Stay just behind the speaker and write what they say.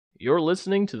You're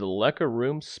listening to the Lecker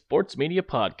Room Sports Media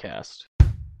Podcast.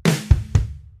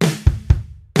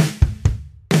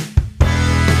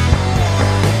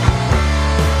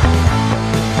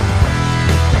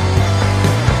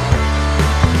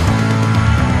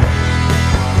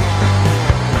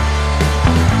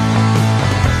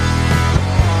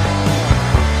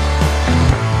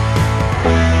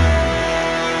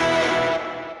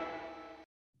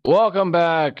 Welcome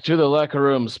back to the Lecker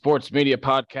Room Sports Media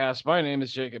Podcast. My name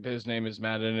is Jacob. His name is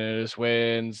Matt, and it is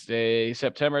Wednesday,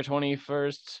 September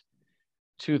 21st,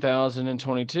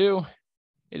 2022.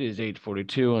 It is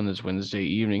 8:42 on this Wednesday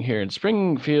evening here in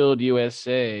Springfield,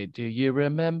 USA. Do you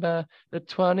remember the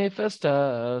 21st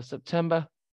of September?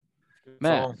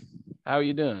 Matt, how are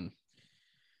you doing?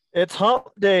 It's hump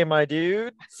day, my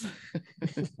dudes.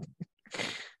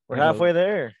 We're halfway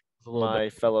there, my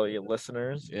fellow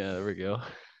listeners. Yeah, there we go.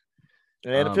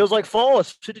 And it feels like fall.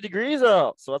 It's 50 degrees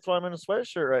out, so that's why I'm in a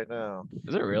sweatshirt right now.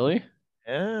 Is it really?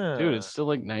 Yeah. Dude, it's still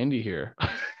like 90 here.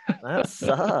 That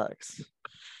sucks.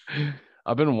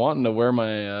 I've been wanting to wear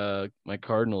my my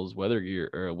Cardinals weather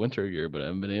gear or winter gear, but I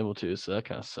haven't been able to, so that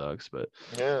kind of sucks. But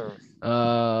yeah,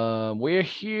 we're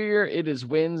here. It is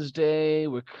Wednesday.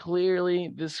 We're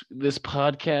clearly this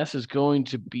podcast is going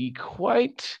to be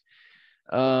quite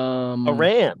a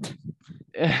rant.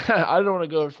 I don't want to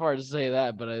go as far as to say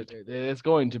that, but it's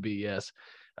going to be, yes.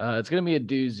 It's going to be a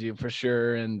doozy for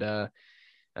sure. And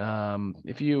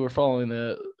if you were following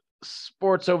the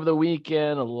sports over the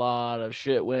weekend, a lot of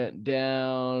shit went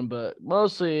down, but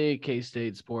mostly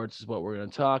K-State sports is what we're going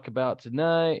to talk about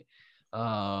tonight.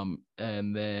 And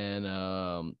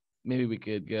then maybe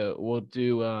we'll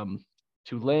do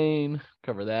Tulane,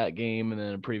 cover that game, and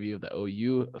then a preview of the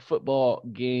OU football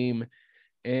game.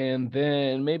 And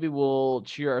then maybe we'll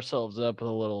cheer ourselves up with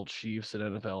a little Chiefs and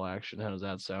NFL action. How does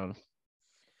that sound?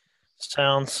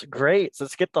 Sounds great. So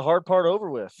let's get the hard part over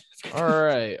with. All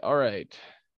right.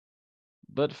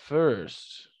 But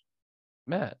first,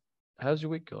 Matt, how's your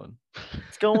week going?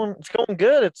 It's going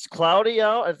good. It's cloudy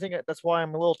out. I think that's why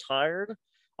I'm a little tired.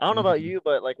 I don't know about you,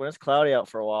 but like when it's cloudy out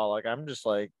for a while, like I'm just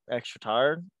like extra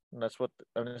tired. And that's what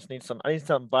I need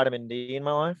some vitamin D in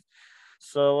my life.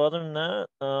 So other than that,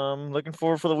 looking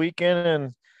forward for the weekend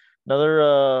and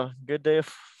another good day of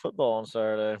football on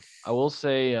Saturday. I will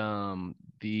say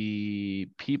the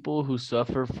people who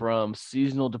suffer from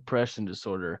seasonal depression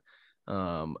disorder,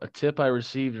 a tip I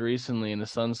received recently, and the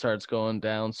sun starts going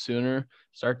down sooner,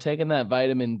 start taking that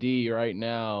vitamin D right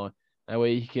now. That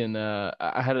way you can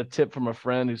I had a tip from a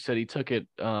friend who said he took it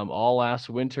all last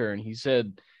winter, and he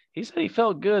said he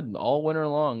felt good all winter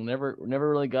long. Never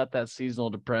really got that seasonal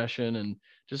depression, and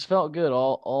just felt good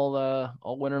all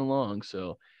winter long.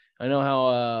 So I know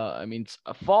how.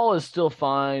 Fall is still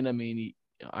fine. I mean,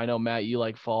 I know Matt, you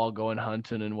like fall, going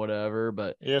hunting and whatever,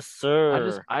 but yes,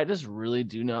 sir. I just really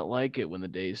do not like it when the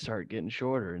days start getting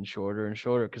shorter and shorter and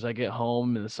shorter, because I get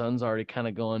home and the sun's already kind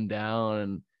of going down,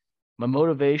 and my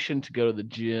motivation to go to the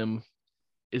gym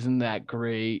isn't that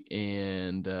great,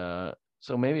 and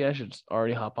so maybe I should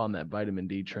already hop on that vitamin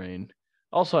D train.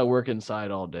 Also, I work inside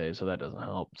all day, so that doesn't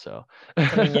help. So,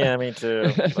 yeah, me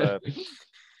too. But,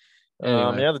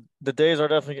 anyway. yeah, the days are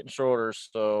definitely getting shorter.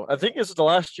 So I think this is the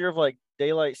last year of like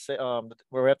daylight,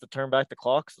 where we have to turn back the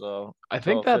clocks, though. I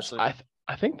think that's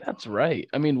right.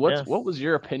 I mean, what was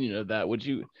your opinion of that? Would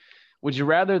you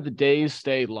rather the days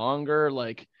stay longer,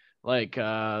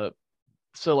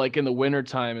 so like in the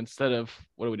wintertime, instead of,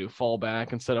 what do we do? Fall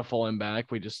back. Instead of falling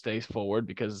back, we just stay forward,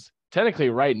 because technically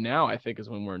right now I think is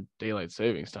when we're in daylight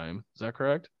savings time. Is that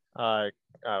correct? I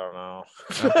don't know.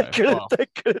 Okay, I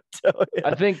couldn't tell you.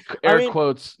 I think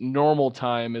quotes normal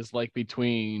time is like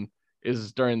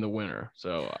is during the winter.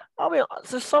 So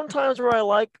there's sometimes where I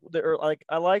like the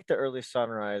early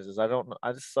sunrises. I don't know.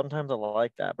 Sometimes I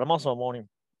like that, but I'm also a morning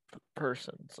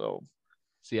person. So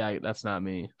see, that's not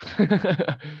me.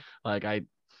 Like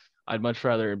I'd much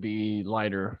rather be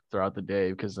lighter throughout the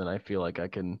day, because then I feel like I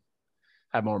can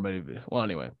have more motivation. Well,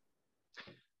 anyway.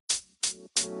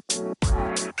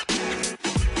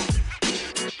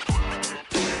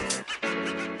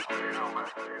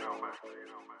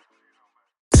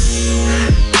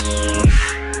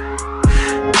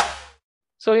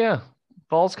 So yeah,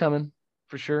 fall's coming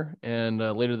for sure, and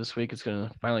later this week it's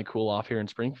gonna finally cool off here in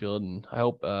Springfield, and I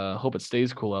hope it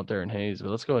stays cool out there in Hayes. But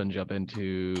let's go ahead and jump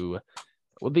into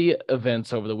the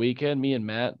events over the weekend. Me and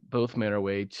Matt both made our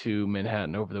way to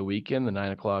Manhattan over the weekend. The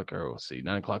 9 o'clock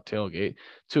tailgate,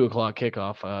 2 o'clock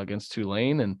kickoff against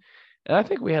Tulane, and I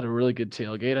think we had a really good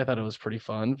tailgate. I thought it was pretty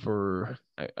fun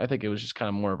I think it was just kind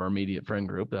of more of our immediate friend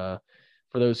group.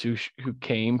 for those who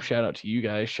came, shout out to you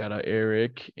guys. Shout out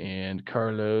Eric and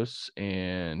Carlos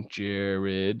and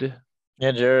Jared.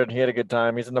 Yeah, Jared, he had a good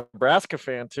time. He's a Nebraska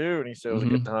fan too, and he said it was a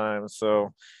good Mm-hmm. time.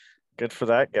 So good for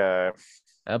that guy.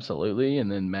 Absolutely.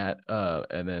 And then Matt,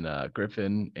 and then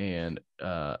Griffin and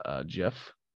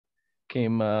Jeff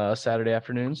came Saturday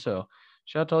afternoon. So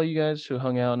shout out to all you guys who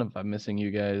hung out. And if I'm missing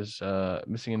you guys,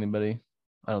 missing anybody,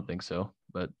 I don't think so.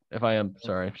 But if I am,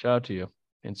 sorry. Shout out to you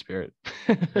in spirit.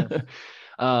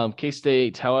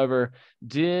 K-State, however,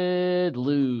 did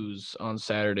lose on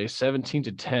Saturday,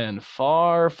 17-10,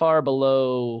 far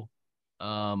below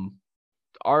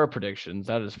our predictions.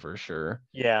 That is for sure.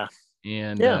 Yeah.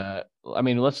 And I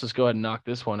mean, let's just go ahead and knock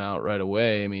this one out right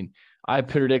away. I mean, I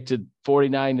predicted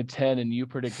 49-10 and you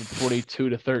predicted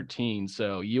 42-13.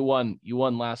 So you won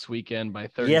last weekend by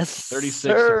 36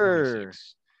 sir. to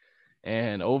 46.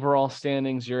 And overall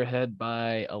standings, you're ahead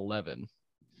by 11.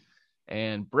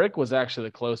 And Brick was actually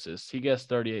the closest. He guessed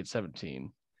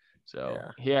 38-17. So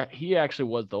he actually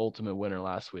was the ultimate winner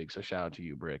last week. So shout out to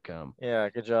you, Brick. Yeah,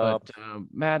 good job. But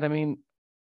Matt, I mean,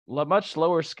 much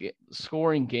slower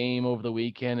scoring game over the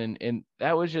weekend, and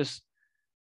that was just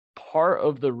part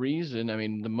of the reason. I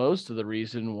mean, the most of the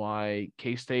reason why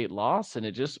K-State lost, and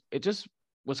it just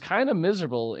was kind of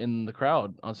miserable in the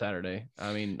crowd on Saturday.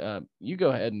 I mean, you go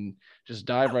ahead and just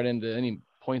dive right into any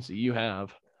points that you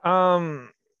have.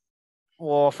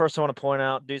 Well, first I want to point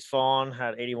out Deuce Vaughn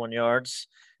had 81 yards.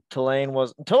 Tulane, I'm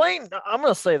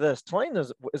going to say this. Tulane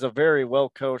is a very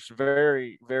well-coached,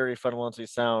 very, very fundamentally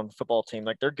sound football team.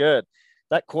 Like, they're good.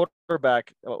 That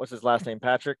quarterback, what's his last name,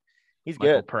 Patrick? He's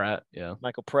Michael good. Pratt, yeah.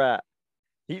 Michael Pratt.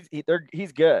 He's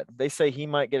good. They say he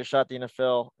might get a shot at the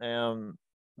NFL.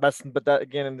 But that,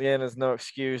 again, in the end, is no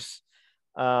excuse.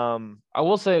 I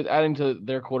will say, adding to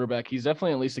their quarterback, he's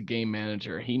definitely at least a game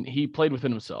manager. He played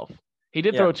within himself. He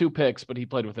did throw 2 picks, but he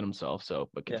played within himself. So,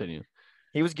 but continue. Yeah.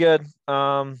 He was good.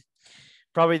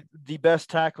 Probably the best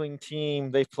tackling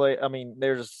team they've played. I mean,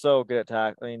 they're just so good at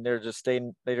tackling. They're just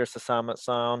assignment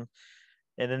sound.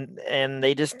 And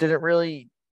they just didn't really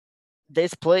 – they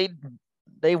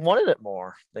wanted it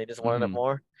more. They just wanted it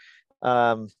more.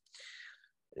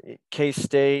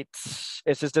 K-State,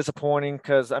 it's just disappointing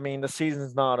because, I mean, the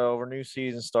season's not over. New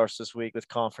season starts this week with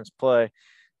conference play.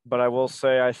 But I will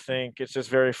say I think it's just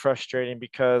very frustrating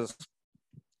because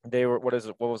they were, what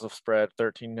was the spread?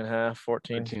 13.5,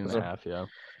 14? 13.5, yeah.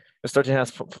 It's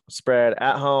 13.5 spread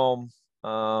at home.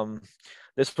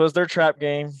 This was their trap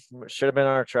game. It should have been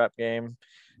our trap game.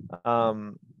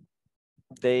 I'm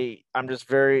just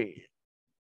very,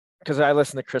 because I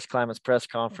listened to Chris Klaman's press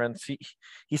conference.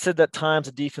 He said that times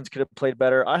the defense could have played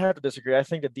better. I have to disagree. I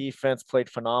think the defense played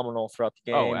phenomenal throughout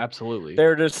the game. Oh, absolutely.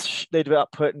 They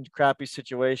got put in crappy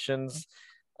situations.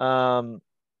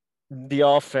 The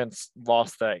offense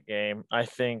lost that game. I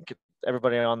think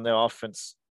everybody on the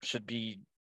offense should be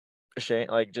ashamed.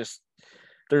 Like, just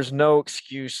there's no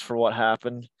excuse for what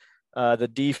happened. The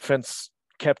defense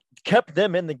kept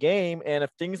them in the game, and if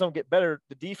things don't get better,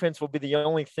 the defense will be the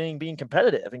only thing being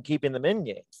competitive and keeping them in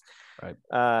games. Right.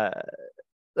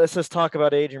 Let's just talk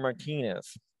about Adrian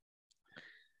Martinez.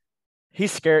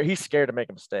 He's scared to make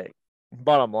a mistake.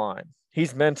 Bottom line,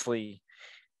 he's mentally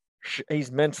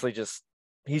just,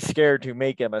 he's scared to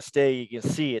make a mistake. You can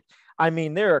see it. I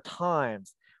mean, there are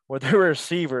times where the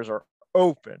receivers are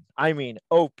open. I mean,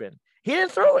 open. He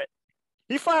didn't throw it.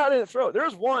 He flat out didn't throw it. There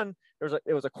was one.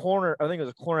 It was a corner. I think it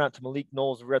was a corner out to Malik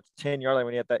Knowles. We were at the 10-yard line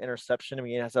when he had that interception. I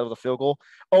mean, he has that was a field goal.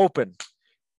 Open.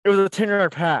 It was a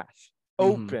 10-yard pass.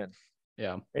 Open. Mm-hmm.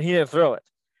 Yeah. And he didn't throw it.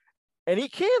 And he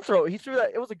can throw it. He threw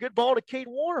that. It was a good ball to Cade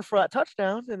Warner for that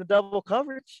touchdown in the double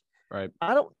coverage. Right.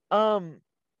 And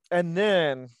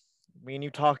then me and you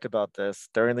talked about this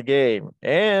during the game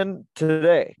and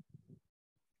today.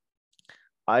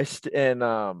 What's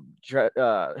Travis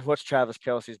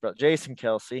Kelce's brother? Jason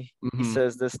Kelce. Mm-hmm. He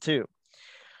says this too.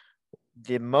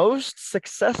 The most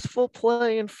successful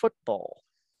play in football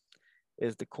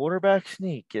is the quarterback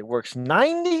sneak. It works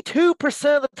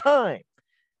 92% of the time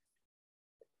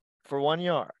for 1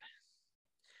 yard.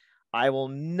 I will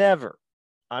never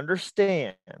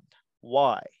understand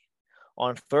why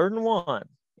on 3rd and 1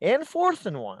 and 4th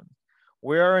and 1,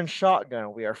 we are in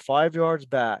shotgun. We are 5 yards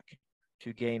back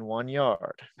to gain 1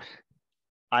 yard.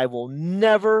 I will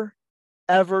never,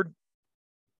 ever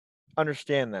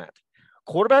understand that.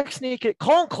 Quarterback sneak.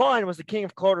 Colin Klein was the king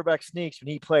of quarterback sneaks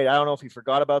when he played. I don't know if he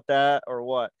forgot about that or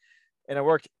what. And it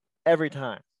worked every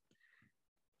time.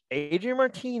 Adrian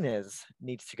Martinez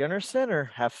needs to get under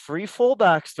center, have 3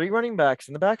 fullbacks, 3 running backs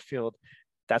in the backfield.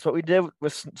 That's what we did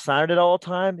with Snyder did all the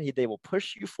time. They will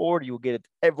push you forward. You will get it.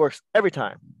 It works every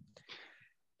time.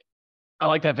 I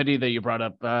like that video that you brought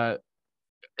up.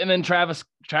 And then Travis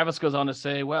goes on to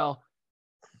say, well,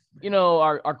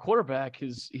 our quarterback,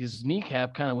 his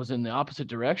kneecap kind of was in the opposite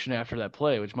direction after that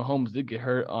play, which Mahomes did get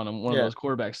hurt on one of those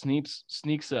quarterback sneaks.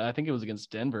 I think it was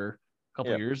against Denver a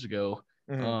couple years ago.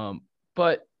 Mm-hmm.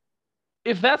 But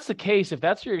if that's the case, if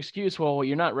that's your excuse, well,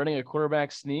 you're not running a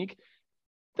quarterback sneak,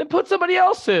 then put somebody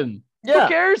else in. Yeah.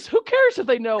 Who cares if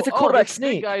they know, it's a quarterback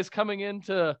sneak. Big guy's coming in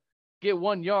to get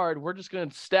 1 yard. We're just going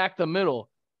to stack the middle.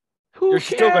 You're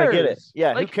still going to get it.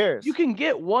 Yeah, who cares? You can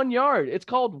get 1 yard. It's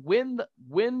called win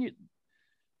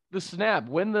the snap,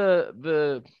 win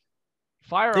the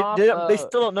fire off. They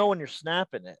still don't know when you're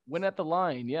snapping it. Win at the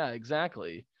line. Yeah,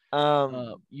 exactly.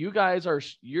 You guys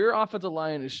your offensive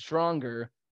line is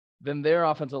stronger than their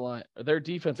offensive line, or their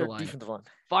defensive line.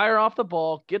 Fire off the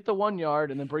ball, get the 1 yard,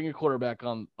 and then bring your quarterback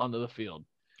onto the field.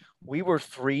 We were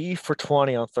 3 for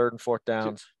 20 on 3rd and 4th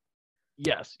downs.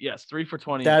 Yes, 3 for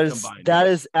 20 combined. That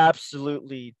is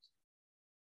absolutely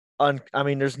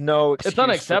there's no excuse. It's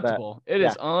unacceptable. It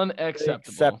is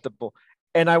unacceptable.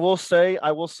 And I will say,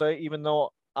 even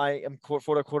though I am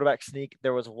for the quarterback sneak,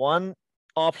 there was one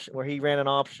option where he ran an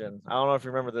option. I don't know if you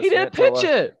remember this. He didn't pitch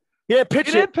it.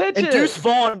 And Deuce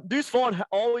Vaughn,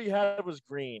 all he had was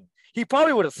green. He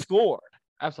probably would have scored.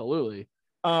 Absolutely.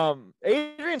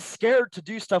 Adrian's scared to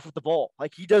do stuff with the ball.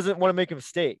 Like, he doesn't want to make a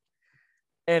mistake.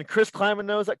 And Chris Kleiman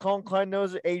knows that. Colin Klein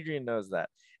knows it. Adrian knows that.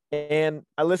 And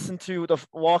I listened to the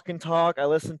walk and talk. I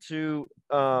listened to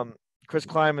Chris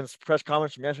Kleiman's press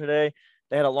conference from yesterday.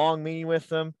 They had a long meeting with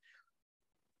them.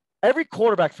 Every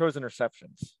quarterback throws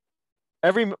interceptions.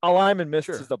 Every lineman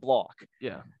misses the block.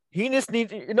 Yeah. He just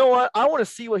needs, you know what? I want to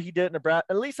see what he did at Nebraska.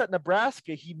 At least at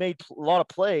Nebraska, he made a lot of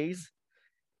plays.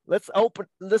 Let's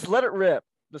let it rip.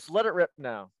 Just let it rip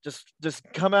now. Just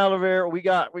come out of there. We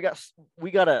got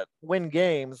to win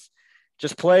games.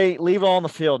 Just play, leave it all on the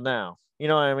field now. You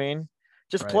know what I mean?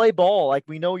 Just play ball like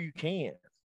we know you can.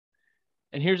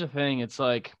 And here's the thing. It's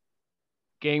like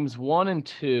games 1 and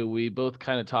 2, we both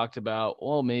kind of talked about,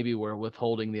 well, maybe we're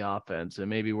withholding the offense and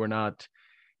maybe we're not,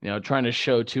 trying to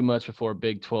show too much before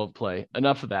Big 12 play.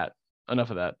 Enough of that.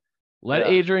 Let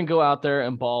Adrian go out there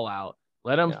and ball out.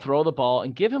 Let him throw the ball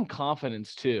and give him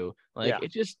confidence too.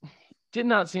 It just did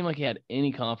not seem like he had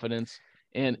any confidence.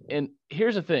 And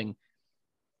here's the thing.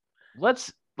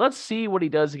 Let's see what he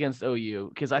does against OU,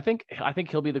 because I think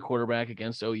he'll be the quarterback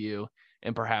against OU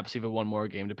and perhaps even one more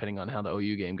game depending on how the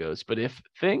OU game goes. But if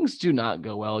things do not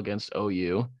go well against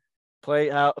OU, you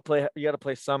got to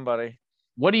play somebody.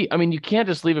 You can't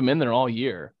just leave him in there all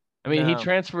year. He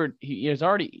transferred. He's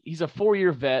a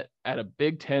 4-year vet at a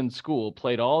Big Ten school,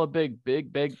 played all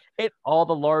the all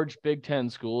the large Big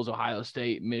Ten schools, Ohio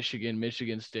State,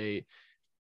 Michigan State.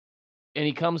 And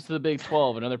he comes to the Big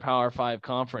 12, another Power 5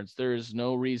 conference. There is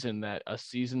no reason that a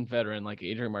seasoned veteran like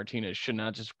Adrian Martinez should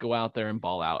not just go out there and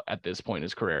ball out at this point in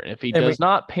his career. And if he does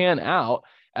not pan out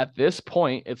at this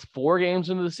point, it's 4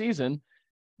 games into the season,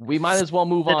 we might as well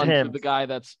move on to the guy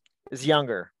is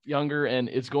younger and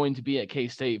is going to be at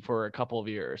K-State for a couple of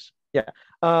years. Yeah.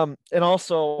 And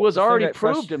also who has already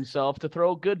proved himself to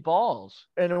throw good balls.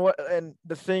 And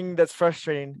the thing that's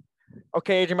frustrating,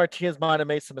 okay, Adrian Martinez might have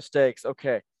made some mistakes.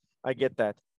 Okay, I get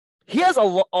that. He has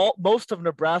most of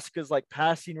Nebraska's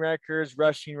passing records,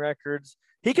 rushing records.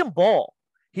 He can ball.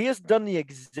 He has done the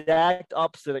exact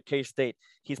opposite at K-State.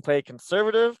 He's played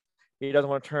conservative. He doesn't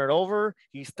want to turn it over.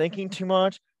 He's thinking too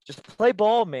much. Just play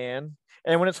ball, man.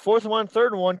 And when it's 4th and 1,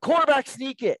 3rd and 1, quarterback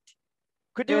sneak it.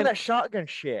 Quit doing that shotgun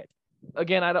shit.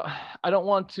 Again, I don't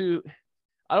want to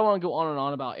go on and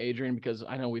on about Adrian, because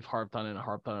I know we've harped on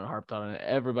it.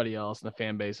 Everybody else in the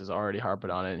fan base is already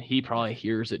harping on it, and he probably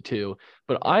hears it too.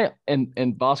 But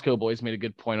and Bosco Boys made a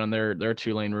good point on their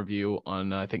Tulane review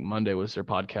on, I think Monday was their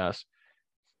podcast.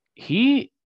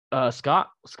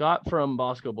 Scott from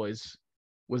Bosco Boys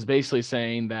was basically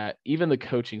saying that even the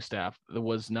coaching staff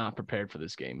was not prepared for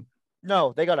this game.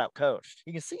 No, they got out coached.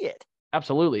 You can see it.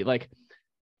 Absolutely.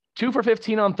 2 for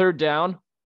 15 on 3rd down,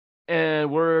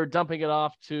 and we're dumping it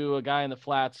off to a guy in the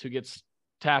flats who gets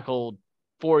tackled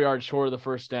 4 yards short of the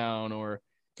 1st down, or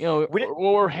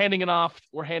we're handing it off.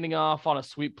 We're handing off on a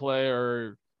sweep play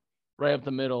or right up the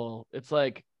middle. It's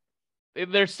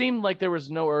there seemed like there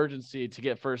was no urgency to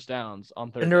get 1st downs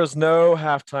on 3rd. And there was no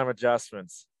halftime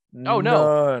adjustments. Oh,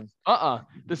 no.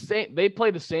 They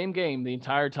played the same game the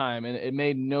entire time, and it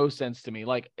made no sense to me.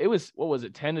 It was, what was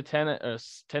it, 10-10 or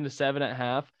 10-7 at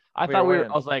half? I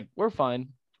was like, we're fine.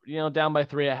 Down by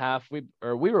 3 at half. We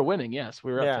were winning. Yes,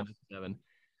 we were up 10-7.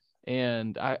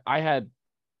 And I had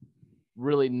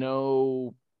really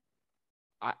no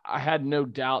I had no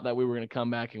doubt that we were going to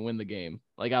come back and win the game.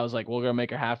 Like, I was like, we're going to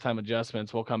make our halftime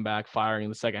adjustments. We'll come back firing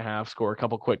in the second half, score a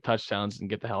couple quick touchdowns, and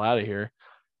get the hell out of here.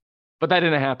 But that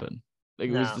didn't happen. Like,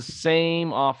 it was the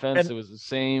same offense. It was the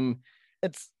same.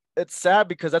 It's sad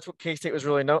because that's what K-State was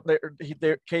really known.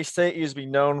 K-State used to be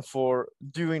known for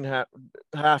doing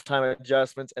halftime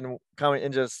adjustments and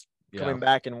coming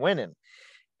back and winning.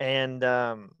 And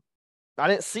I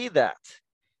didn't see that.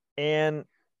 And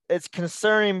it's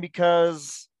concerning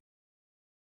because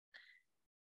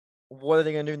what are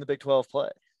they going to do in the Big 12 play?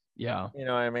 Yeah. You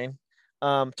know what I mean?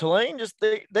 Tulane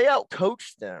they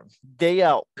out-coached them. They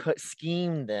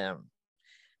out-schemed them.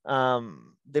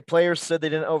 The players said they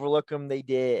didn't overlook them. They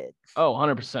did. Oh,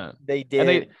 100%. They did.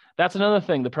 And that's another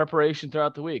thing, the preparation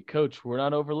throughout the week. Coach, we're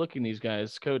not overlooking these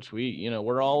guys. Coach,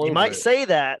 we're all over. You might say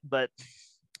that, but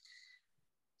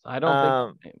I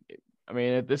don't think – I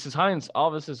mean, this is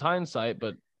all this is hindsight,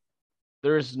 but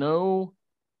there is no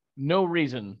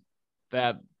reason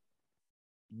that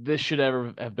this should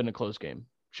ever have been a close game.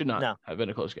 Should not have been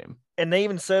a close game. And they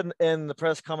even said in the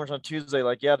press conference on Tuesday,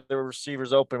 like, yeah, there were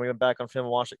receivers open. We went back on film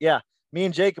and watched it. Yeah, me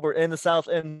and Jacob were in the south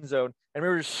end zone, and we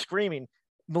were just screaming,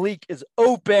 Malik is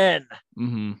open.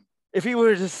 Mm-hmm. If he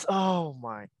were just, oh,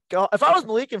 my God. If I was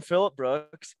Malik and Phillip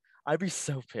Brooks, I'd be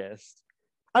so pissed.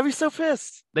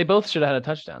 They both should have had a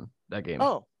touchdown that game.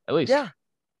 Oh. At least. Yeah.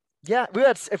 Yeah.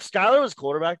 If Skyler was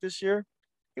quarterback this year,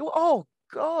 oh,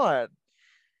 God.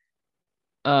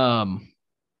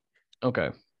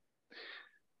 Okay.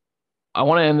 I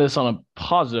want to end this on a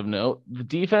positive note. The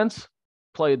defense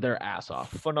played their ass off.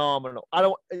 Phenomenal.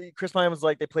 Chris Pine was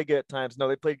like, they played good at times. No,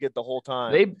 they played good the whole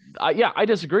time. I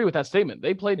disagree with that statement.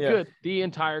 They played good the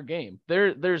entire game.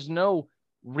 There's no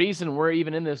reason we're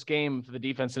even in this game if the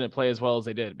defense didn't play as well as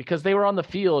they did, because they were on the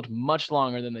field much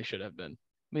longer than they should have been.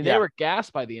 I mean, they were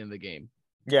gassed by the end of the game.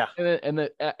 Yeah. And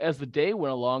as the day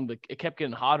went along, it kept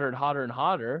getting hotter and hotter and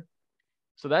hotter.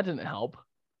 So that didn't help.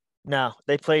 No,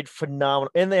 they played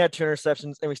phenomenal. And they had 2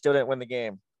 interceptions, and we still didn't win the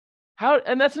game.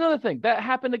 And that's another thing. That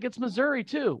happened against Missouri,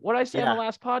 too. What I said on the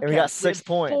last podcast. And we got 6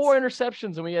 points. 4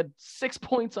 interceptions, and we had 6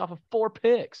 points off of 4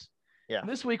 picks. Yeah.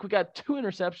 This week, we got 2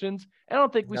 interceptions. I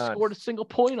don't think we scored a single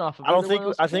point off of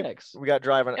I think we got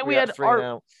driving. And we had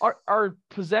our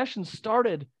possession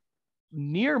started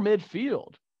near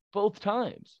midfield both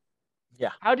times. Yeah.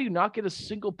 How do you not get a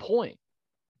single point?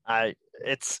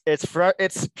 It's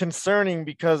concerning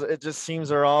because it just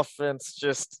seems our offense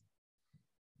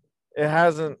it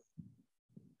hasn't,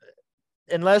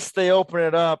 unless they open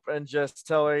it up and just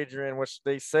tell Adrian, which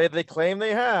they claim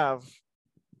they have,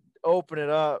 open it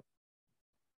up,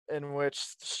 in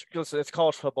which it's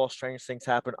college football, strange things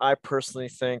happen. I personally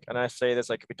think, and I say this,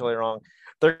 I could be totally wrong,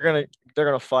 they're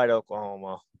gonna fight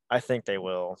Oklahoma. I think they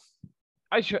will.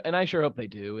 I sure hope they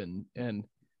do. And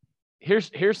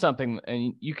here's something,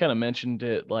 and you kind of mentioned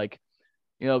it, like,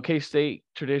 K-State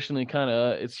traditionally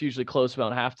it's usually close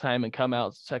about halftime and come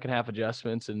out second half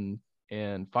adjustments and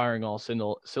firing all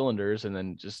cylinders and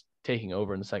then just taking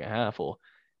over in the second half. Well,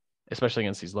 especially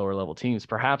against these lower level teams,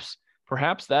 perhaps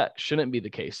that shouldn't be the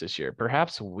case this year.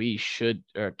 Perhaps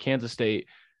Kansas State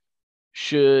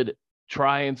should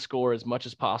try and score as much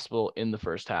as possible in the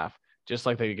first half, just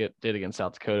like they did against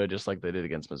South Dakota, just like they did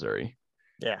against Missouri.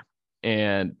 Yeah.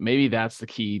 And maybe that's the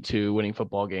key to winning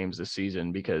football games this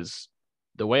season, because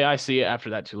the way I see it after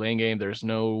that Tulane game, there was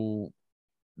no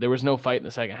fight in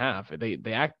the second half.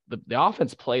 The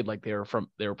offense played like they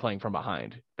were playing from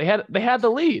behind. They had the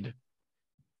lead.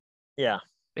 Yeah.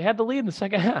 They had the lead in the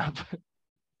second half.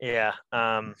 Yeah.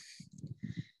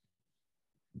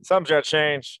 Something's got to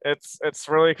change. It's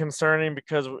really concerning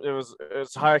because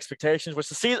it's high expectations. Which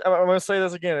the season, I'm going to say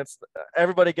this again. It's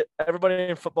everybody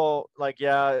in football. Like,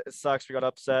 yeah, it sucks. We got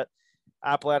upset.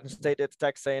 Appalachian State did to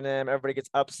Texas A&M. Everybody gets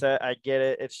upset. I get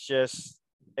it. It's just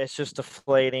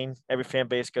deflating. Every fan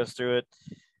base goes through it.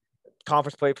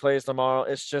 Conference play plays tomorrow.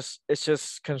 It's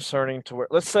just concerning to where.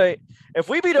 Let's say if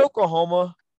we beat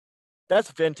Oklahoma,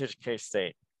 that's vintage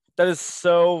K-State. That is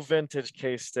so vintage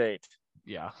K-State.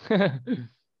 Yeah.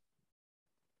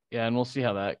 Yeah, and we'll see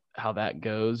how that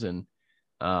goes. And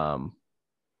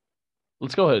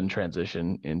let's go ahead and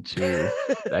transition into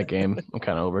that game. I'm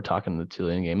kind of over talking the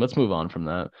Tulane game. Let's move on from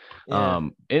that. Yeah.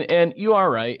 And you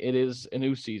are right. It is a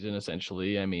new season,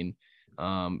 essentially. I mean,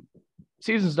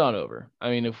 season's not over.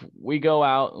 I mean, if we go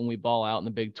out and we ball out in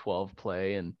the Big 12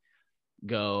 play and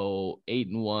go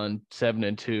 8-1,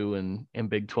 7-2 in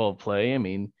Big 12 play, I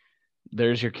mean,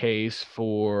 there's your case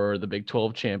for the Big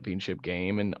 12 championship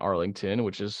game in Arlington,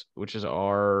 which is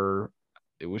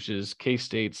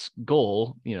K-State's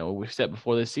goal. We set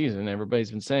before this season.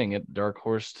 Everybody's been saying it, dark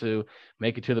horse to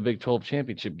make it to the Big 12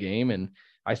 championship game. And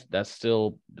That's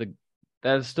still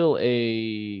that is still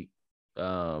a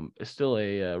it's still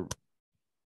a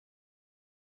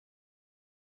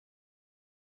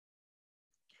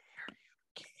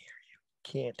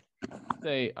Can't.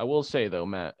 I will say though,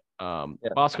 Matt, Yeah.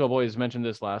 Bosco Boys mentioned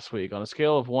this last week. On a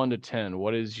scale of 1 to 10,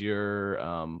 what is your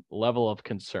level of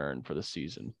concern for the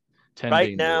season? 10 Right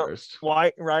being the now, worst.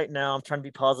 right now, I'm trying to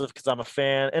be positive because I'm a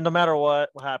fan, and no matter what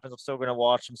happens, I'm still going to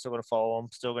watch. I'm still going to follow them.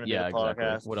 Still going to do Yeah, the exactly.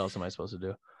 podcast. What else am I supposed to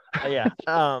do? Yeah.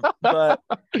 But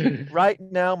right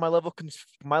now, my level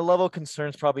of concern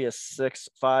is probably a 6,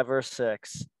 5, or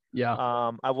 6. Yeah.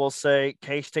 I will say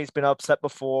K-State's been upset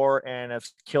before and have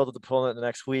killed the opponent the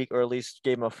next week, or at least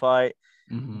gave him a fight.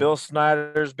 Mm-hmm. Bill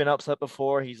Snyder's been upset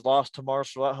before. He's lost to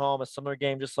Marshall at home, a similar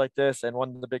game just like this, and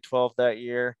won the Big 12 that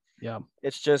year. Yeah.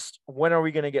 It's just, when are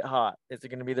we going to get hot? Is it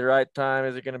going to be the right time?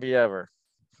 Is it going to be ever?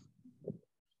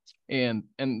 And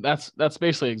that's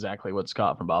basically exactly what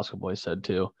Scott from Bosco Boys said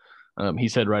too. He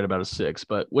said right about a 6,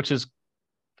 but which is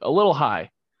a little high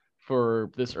for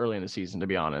this early in the season, to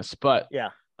be honest. But yeah,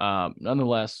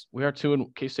 nonetheless, we are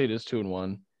K-State is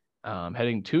 2-1,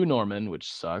 heading to Norman,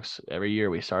 which sucks. Every year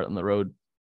we start on the road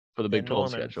for the Big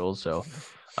 12 schedule. So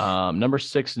number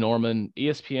 6, Norman.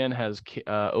 ESPN has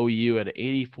OU at an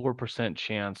 84%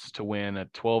 chance to win a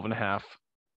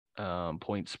 12.5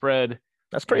 point spread.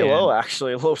 That's pretty low,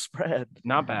 actually. Low spread.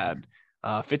 Not bad.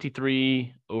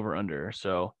 53 over under.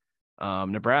 So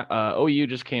Nebraska, OU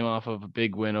just came off of a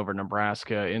big win over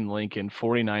Nebraska in Lincoln,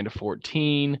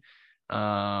 49-14.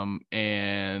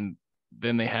 And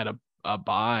then they had a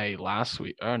bye last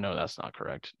week. Oh no, that's not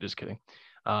correct. Just kidding.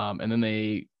 And then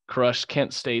they crushed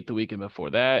Kent State the weekend before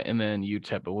that, and then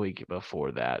UTEP a week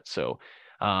before that. So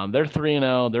they're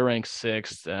 3-0. They're ranked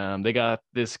 6th. They got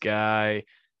this guy.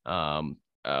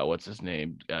 What's his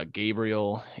name?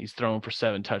 Gabriel. He's thrown for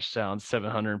 7 touchdowns,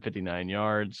 759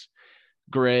 yards.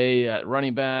 Gray at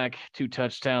running back, 2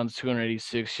 touchdowns,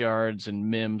 286 yards, and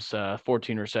Mims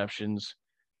 14 receptions,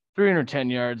 310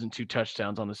 yards and 2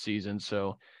 touchdowns on the season.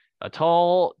 So a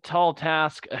tall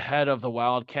task ahead of the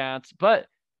Wildcats. But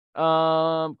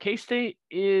K-State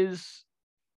is,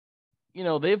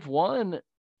 they've won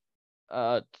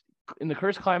in the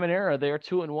Curtis Kleiman era. They are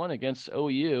 2-1 against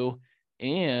OU,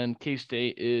 and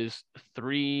K-State is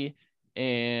 3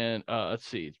 and let's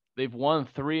see. They've won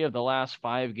 3 of the last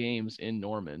 5 games in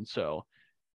Norman. So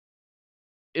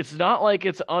it's not like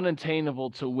it's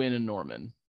unattainable to win in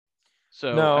Norman.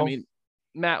 So, no. I mean,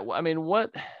 Matt,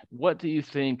 what do you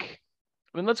think?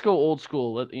 I mean, let's go old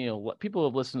school. People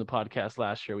have listened to the podcast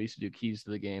last year. We used to do keys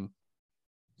to the game.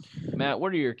 Matt,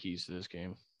 what are your keys to this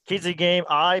game? Keys to the game,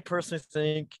 I personally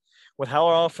think, with how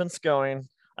our offense is going,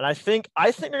 and I think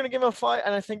they're going to give them a fight,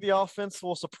 and I think the offense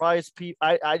will surprise people.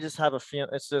 I just have a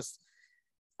feeling. It's just,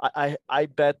 I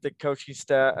bet the coaching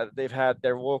staff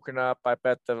they're woken up. I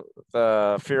bet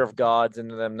the fear of God's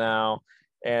into them now.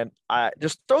 And I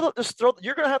just throw.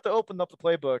 You're gonna have to open up the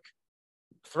playbook,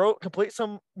 complete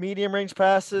some medium range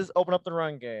passes, open up the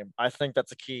run game. I think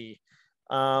that's a key.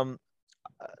 The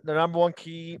number one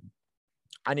key,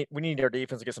 we need our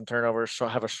defense to get some turnovers, so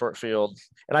have a short field,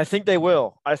 and I think they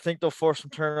will. I think they'll force some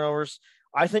turnovers.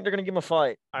 I think they're gonna give them a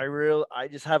fight. I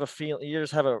just have a feeling. I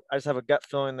just have a gut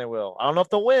feeling they will. I don't know if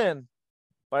they'll win,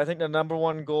 but I think the number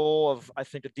one goal I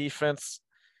think the defense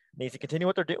needs to continue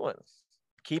what they're doing.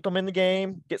 Keep them in the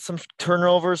game, get some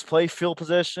turnovers, play field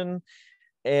position,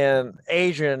 and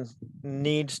Adrian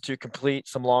needs to complete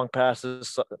some long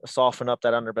passes, soften up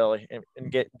that underbelly,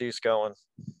 and get Deuce going.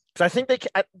 Because I think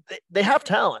they have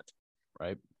talent,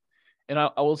 right? And I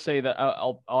will say that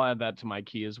I'll add that to my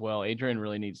key as well. Adrian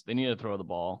really they need to throw the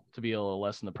ball to be able to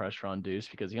lessen the pressure on Deuce,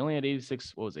 because he only had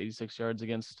 86 yards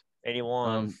against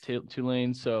 81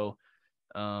 Tulane. So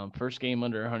first game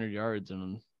under 100 yards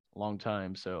in a long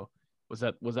time. So was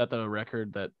that the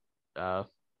record that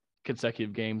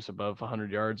consecutive games above 100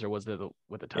 yards, or was it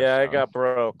with a touchdown? Yeah, it got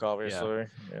broke, obviously.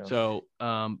 Yeah. So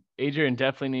Adrian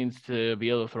definitely needs to be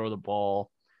able to throw the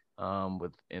ball and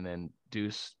then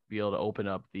Deuce be able to open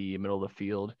up the middle of the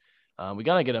field. We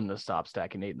got to get him to stop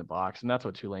stacking Nate in the box, and that's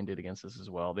what Tulane did against us as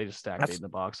well. They just stacked Nate in the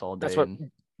box all day. That's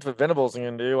what Venables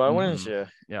going to do. Why wouldn't you?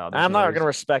 Yeah, I'm not going to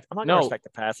respect the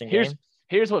passing game.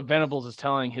 Here's what Venables is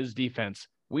telling his defense.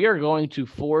 We are going to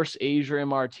force Adrian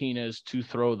Martinez to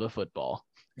throw the football.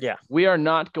 Yeah. We are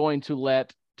not going to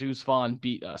let Deuce Vaughn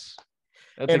beat us.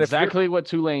 That's exactly what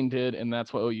Tulane did, and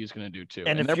that's what OU is going to do too.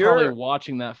 And they're probably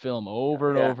watching that film over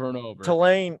and over and over.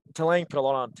 Tulane put a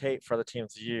lot on tape for the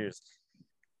teams to use.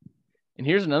 And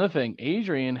here's another thing.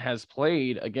 Adrian has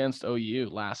played against OU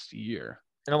last year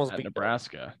and almost beat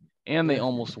Nebraska, and they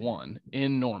almost won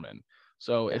in Norman.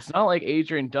 So it's not like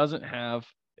Adrian doesn't have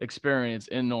experience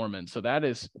in Norman. So that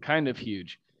is kind of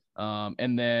huge.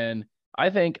 And then I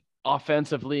think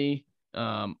offensively,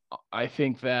 I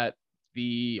think that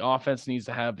the offense needs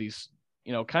to have these,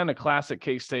 kind of classic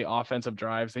K-State offensive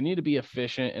drives. They need to be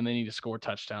efficient and they need to score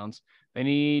touchdowns. They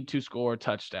need to score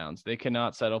touchdowns. They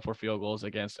cannot settle for field goals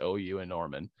against OU and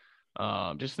Norman.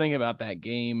 Just think about that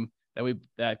game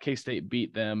that K-State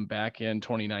beat them back in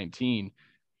 2019.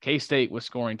 K-State was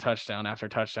scoring touchdown after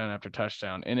touchdown after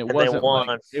touchdown, and it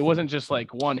wasn't just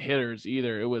like one hitters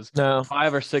either. It was 5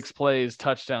 or 6 plays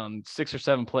touchdown, 6 or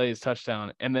 7 plays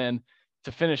touchdown, and then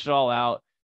to finish it all out,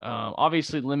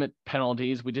 obviously limit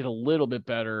penalties. We did a little bit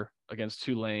better against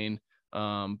Tulane,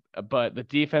 but the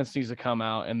defense needs to come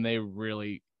out and they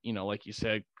really, like you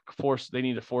said, they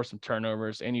need to force some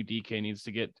turnovers. NUDK needs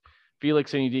to get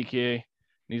Felix NUDK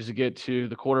needs to get to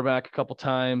the quarterback a couple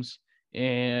times,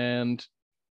 and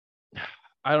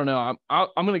I don't know. I'm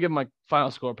going to give my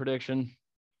final score prediction,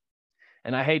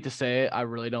 and I hate to say it, I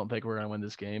really don't think we're going to win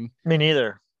this game. Me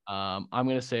neither. I'm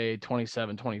going to say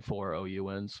 27-24 OU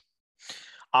wins.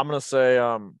 I'm going to say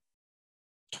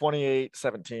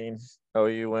 28-17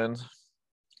 OU wins.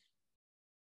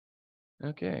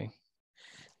 Okay.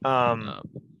 But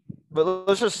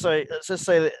let's just say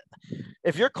that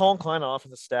if you're Colin Klein off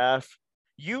in the staff,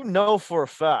 for a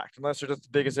fact, unless you're just the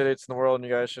biggest idiots in the world and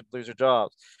you guys should lose your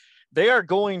jobs, they are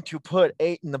going to put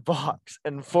 8 in the box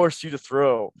and force you to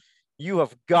throw. You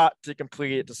have got to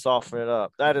complete it to soften it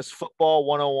up. That is football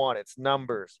 101. It's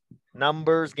numbers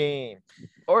game.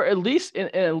 Or at least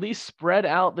spread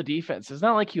out the defense. It's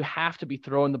not like you have to be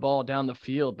throwing the ball down the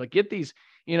field, but get these,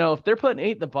 if they're putting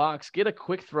 8 in the box, get a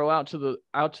quick throw out to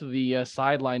the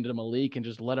sideline to Malik and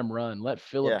just let him run. Let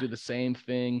Phillip do the same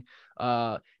thing.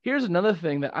 Here's another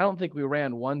thing that I don't think we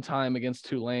ran one time against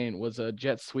Tulane was a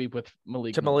jet sweep with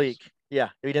Malik. To Malik. Yeah.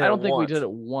 I don't think we did it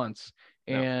once.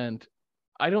 No. And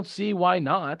I don't see why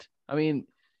not. I mean,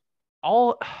 I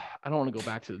don't want to go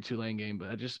back to the Tulane game,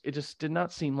 but it just did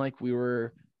not seem like we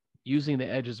were using the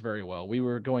edges very well. We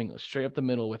were going straight up the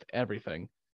middle with everything.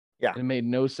 Yeah. It made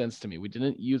no sense to me. We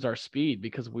didn't use our speed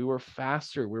because we were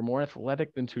faster. We're more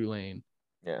athletic than Tulane.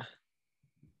 Yeah.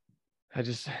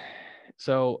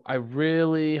 So I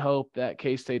really hope that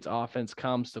K-State's offense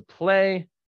comes to play.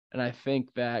 And I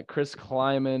think that Chris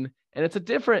Kleiman, and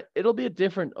it'll be a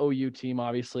different OU team,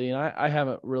 obviously. And I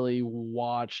haven't really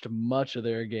watched much of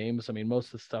their games. I mean, most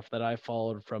of the stuff that I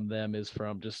followed from them is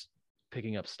from just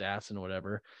picking up stats and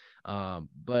whatever.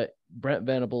 But Brent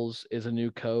Venables is a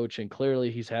new coach, and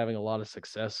clearly he's having a lot of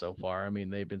success so far. I mean,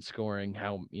 they've been scoring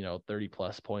 30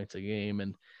 plus points a game,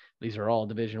 and these are all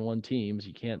Division I teams.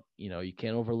 You can't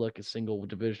overlook a single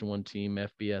Division I team,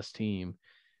 FBS team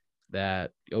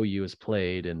that OU has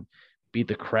played and beat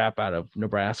the crap out of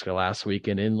Nebraska last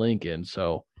weekend in Lincoln.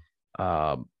 So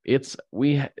Kansas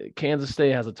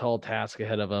State has a tall task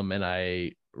ahead of them, and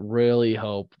I really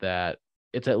hope that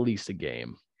it's at least a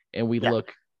game and we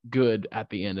look good at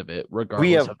the end of it,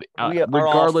 regardless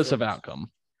of outcome.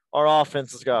 Our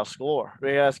offense has got to score.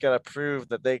 We guys got to prove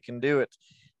that they can do it.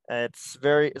 And it's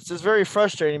just very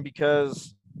frustrating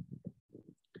because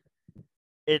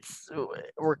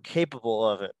we're capable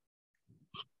of it.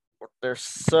 They're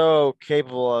so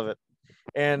capable of it,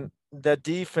 and the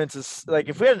defense is like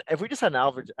if we just had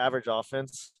an average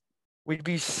offense, we'd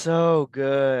be so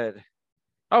good.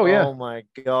 Oh yeah! Oh my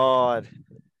God!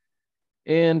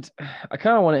 And I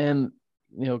kind of want to end,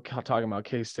 talking about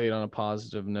K-State on a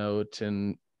positive note,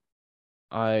 and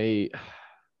let's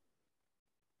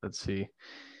see,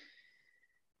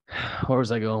 where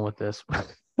was I going with this?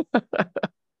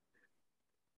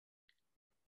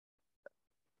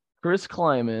 Chris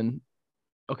Kleiman.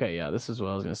 Okay, yeah, this is what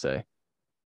I was going to say.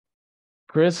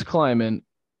 Chris Kleiman,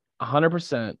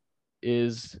 100%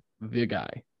 is the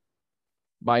guy.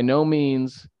 By no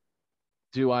means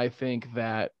do I think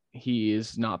that he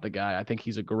is not the guy. I think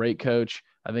he's a great coach.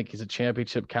 I think he's a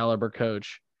championship caliber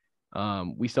coach.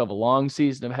 We still have a long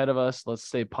season ahead of us. Let's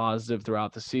stay positive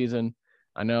throughout the season.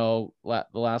 I know the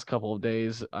last couple of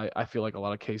days, I feel like a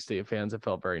lot of K-State fans have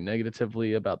felt very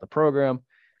negatively about the program.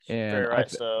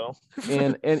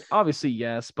 And and obviously,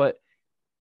 yes, but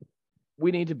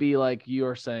we need to be like you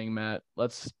are saying, Matt.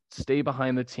 Let's stay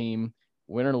behind the team.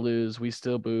 Win or lose, we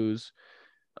still booze.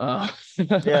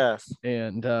 Yes.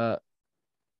 And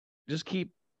just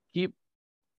keep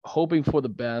hoping for the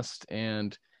best.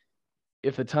 And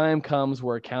if the time comes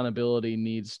where accountability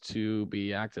needs to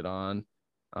be acted on,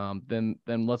 then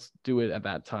let's do it at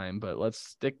that time. But let's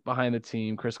stick behind the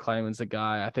team. Chris Kleiman's the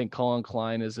guy. I think Colin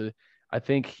Klein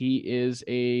he is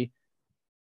a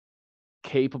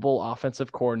capable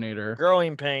offensive coordinator.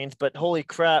 Growing pains, but holy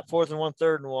crap, 4th and 1,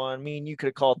 3rd and 1. I mean, you could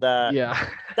have called that. Yeah.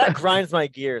 That grinds my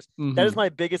gears. Mm-hmm. That is my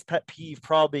biggest pet peeve,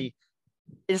 probably,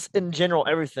 is in general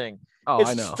everything. Oh,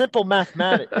 it's I know. Simple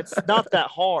mathematics. It's not that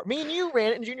hard. Me and you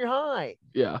ran it in junior high.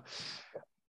 Yeah.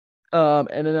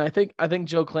 And then I think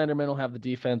Joe Klanderman will have the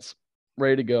defense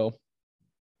ready to go.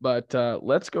 But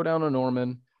let's go down to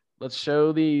Norman. Let's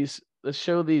show these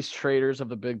traders of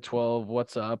the Big 12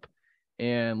 what's up,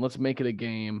 and let's make it a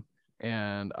game.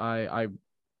 And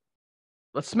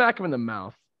let's smack them in the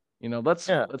mouth.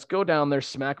 Let's go down there,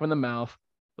 smack them in the mouth.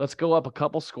 Let's go up a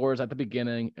couple scores at the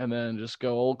beginning, and then just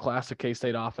go old classic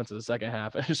K-State offense in the second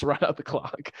half and just run out the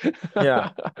clock. Yeah.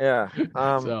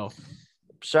 So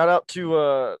shout out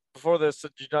to before this,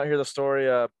 did you not hear the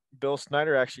story? Bill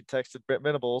Snyder actually texted Brent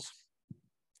Venables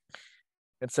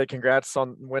and said, "Congrats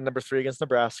on win number 3 against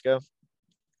Nebraska.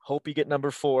 Hope you get number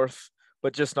 4th,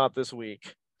 but just not this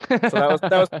week." So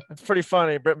that was pretty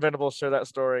funny. Brent Venables shared that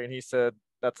story, and he said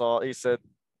that's all. He said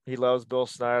he loves Bill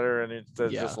Snyder, and he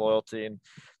says just loyalty, and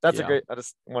that's a great. I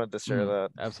just wanted to share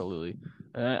that. Absolutely,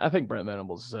 I think Brent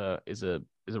Venables is a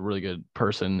really good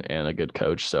person and a good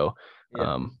coach. So,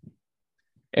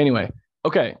 anyway,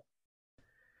 okay.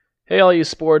 Hey, all you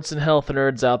sports and health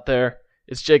nerds out there,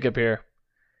 it's Jacob here.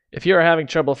 If you are having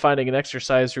trouble finding an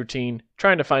exercise routine,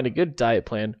 trying to find a good diet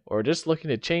plan, or just looking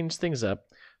to change things up,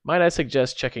 might I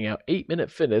suggest checking out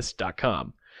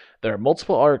 8minutefitness.com. There are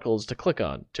multiple articles to click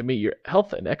on to meet your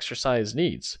health and exercise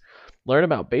needs. Learn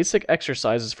about basic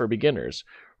exercises for beginners,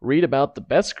 read about the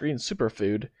best green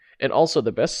superfood, and also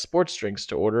the best sports drinks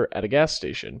to order at a gas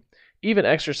station, even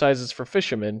exercises for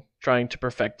fishermen trying to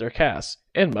perfect their casts,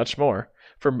 and much more.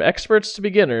 From experts to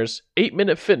beginners,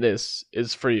 8-Minute Fitness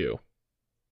is for you.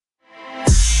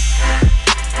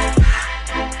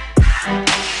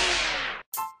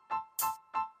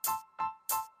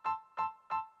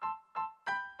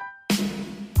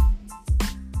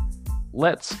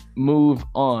 Let's move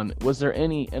on. Was there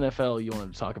any NFL you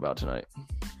wanted to talk about tonight?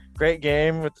 Great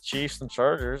game with the Chiefs and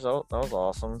Chargers. That was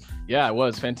awesome. Yeah, it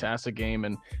was fantastic game,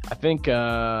 and I think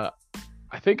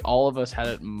all of us had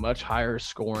it much higher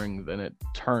scoring than it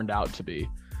turned out to be.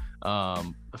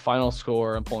 The final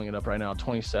score, I'm pulling it up right now,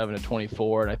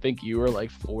 27-24, and I think you were like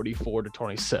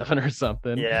 44-27 or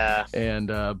something. Yeah.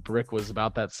 And Brick was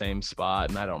about that same spot,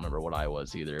 and I don't remember what I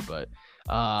was either. But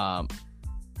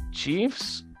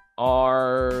Chiefs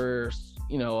are,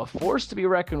 a force to be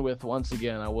reckoned with once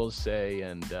again, I will say.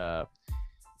 And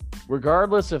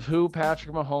regardless of who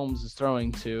Patrick Mahomes is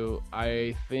throwing to,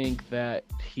 I think that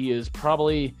he is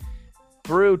probably,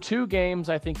 through 2 games,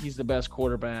 I think he's the best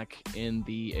quarterback in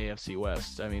the AFC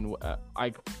West. I mean,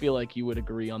 I feel like you would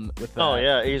agree with that. Oh,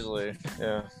 yeah, easily.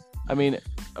 Yeah. I mean,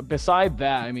 beside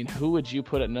that, who would you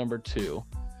put at number 2?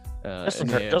 Justin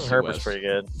Herbert's pretty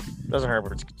good. Justin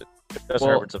Herbert's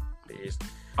a beast.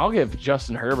 I'll give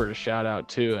Justin Herbert a shout out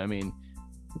too. I mean,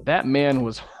 that man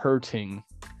was hurting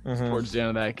towards the end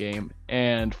of that game.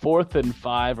 And 4th and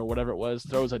 5 or whatever it was,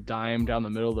 throws a dime down the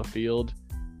middle of the field.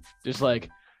 Just like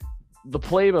the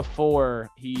play before,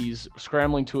 he's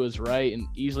scrambling to his right and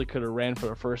easily could have ran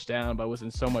for a first down, but was in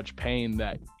so much pain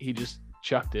that he just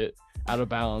chucked it out of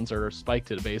bounds or spiked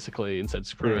it basically and said,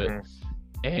 screw it.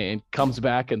 And comes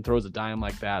back and throws a dime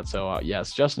like that. So,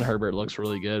 yes, Justin Herbert looks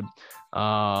really good.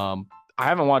 I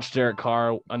haven't watched Derek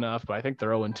Carr enough, but I think they're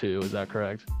 0-2. Is that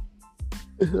correct?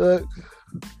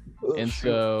 And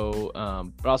so,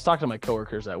 but I was talking to my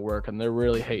coworkers at work, and they're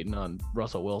really hating on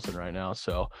Russell Wilson right now.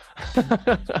 So,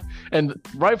 and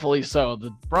rightfully so. The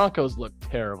Broncos look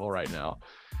terrible right now.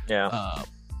 Yeah.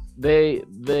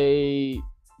 They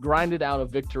grinded out a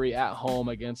victory at home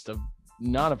against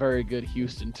not a very good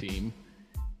Houston team.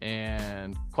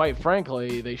 And quite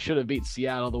frankly, they should have beat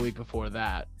Seattle the week before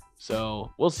that.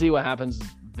 So we'll see what happens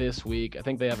this week. I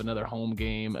think they have another home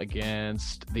game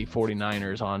against the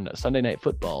 49ers on Sunday Night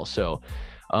Football. So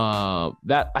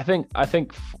that I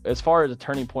think as far as a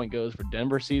turning point goes for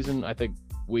Denver season, I think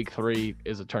week 3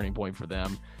 is a turning point for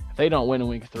them. If they don't win in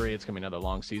week 3, it's going to be another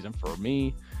long season for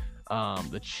me.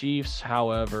 The Chiefs,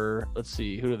 however, let's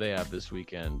see, who do they have this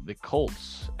weekend? The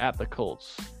Colts, at the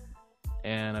Colts.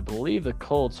 And I believe the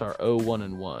Colts are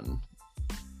 0-1-1.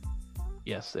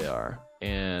 Yes, they are.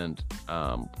 And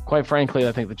quite frankly,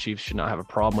 I think the Chiefs should not have a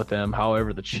problem with them.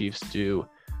 However, the Chiefs do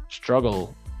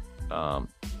struggle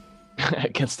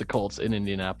against the Colts in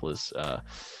Indianapolis.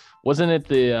 Wasn't it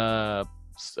the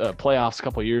playoffs a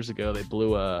couple years ago? They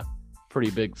blew a pretty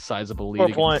big, sizable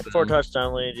lead. 4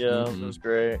 touchdown lead. Yeah, It was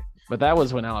great. But that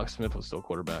was when Alex Smith was still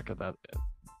quarterback at that.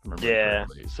 remember Yeah.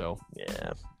 correctly. So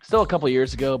Yeah. still a couple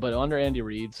years ago, but under Andy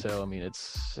Reid. So I mean,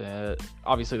 it's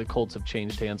obviously the Colts have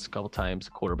changed hands a couple times,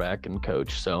 quarterback and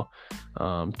coach. So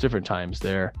different times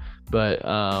there. But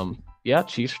yeah,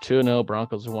 Chiefs are 2-0,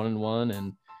 Broncos are 1-1,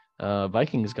 and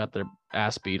Vikings got their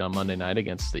ass beat on Monday night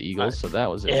against the Eagles. So that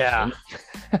was interesting.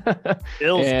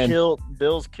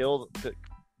 Bills killed.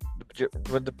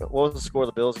 What was the score of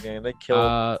the Bills game? They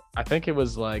killed. I think it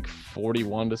was like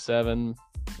 41-7.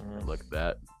 Look at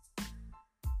that.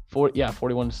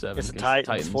 41-7. It's the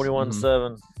Titans. 41-7.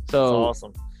 So that's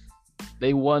awesome.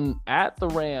 They won at the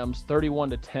Rams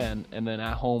 31-10, and then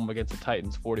at home against the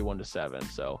Titans 41-7.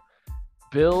 So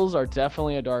Bills are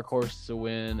definitely a dark horse to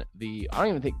win the. I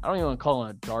don't even want to call it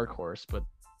a dark horse, but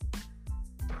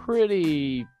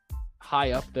pretty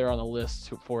high up there on the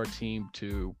list for a team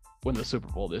to win the Super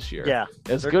Bowl this year. Yeah,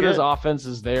 as good as offense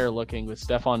is there, looking with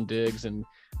Stephon Diggs and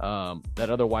that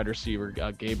other wide receiver,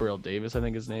 Gabriel Davis, I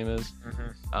think his name is,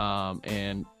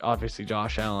 and obviously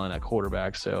Josh Allen at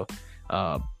quarterback. So,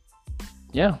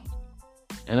 yeah,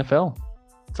 NFL.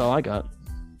 That's all I got.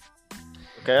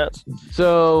 Cats.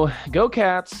 So go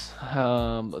Cats.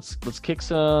 Let's kick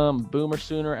some Boomer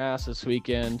Sooner ass this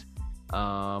weekend.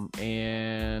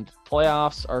 And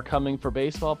playoffs are coming for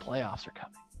baseball. Playoffs are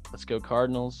coming. Let's go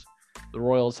Cardinals. The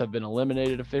Royals have been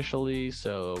eliminated officially,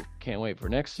 so can't wait for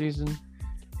next season.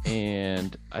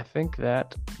 And I think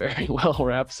that very well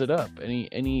wraps it up.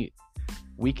 Any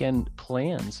weekend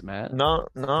plans, Matt?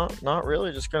 Not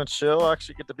really. Just gonna chill.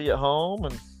 Actually, get to be at home,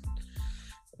 and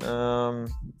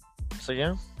so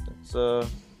yeah, it's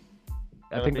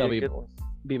I think that'll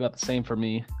be about the same for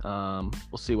me.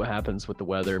 We'll see what happens with the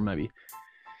weather. Maybe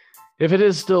if it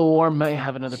is still warm, might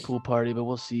have another pool party, but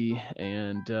we'll see.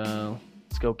 And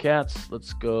let's go Cats.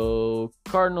 Let's go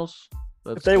Cardinals.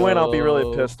 If they win, I'll be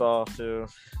really pissed off too.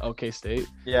 OK State.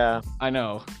 Yeah, I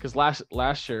know, because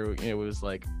last year it was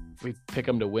like we pick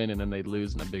them to win and then they'd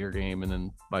lose in a bigger game, and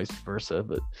then vice versa.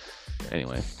 But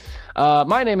anyway,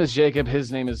 my name is Jacob.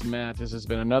 His name is Matt. This has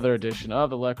been another edition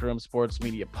of the Lecker Room Sports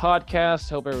Media Podcast.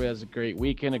 Hope everybody has a great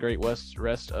weekend, a great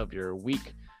rest of your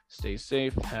week. Stay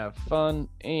safe, have fun,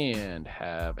 and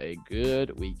have a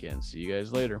good weekend. See you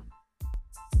guys later.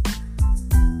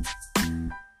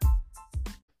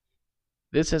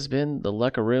 This has been the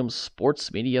Lecker Room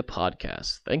Sports Media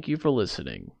Podcast. Thank you for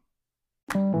listening.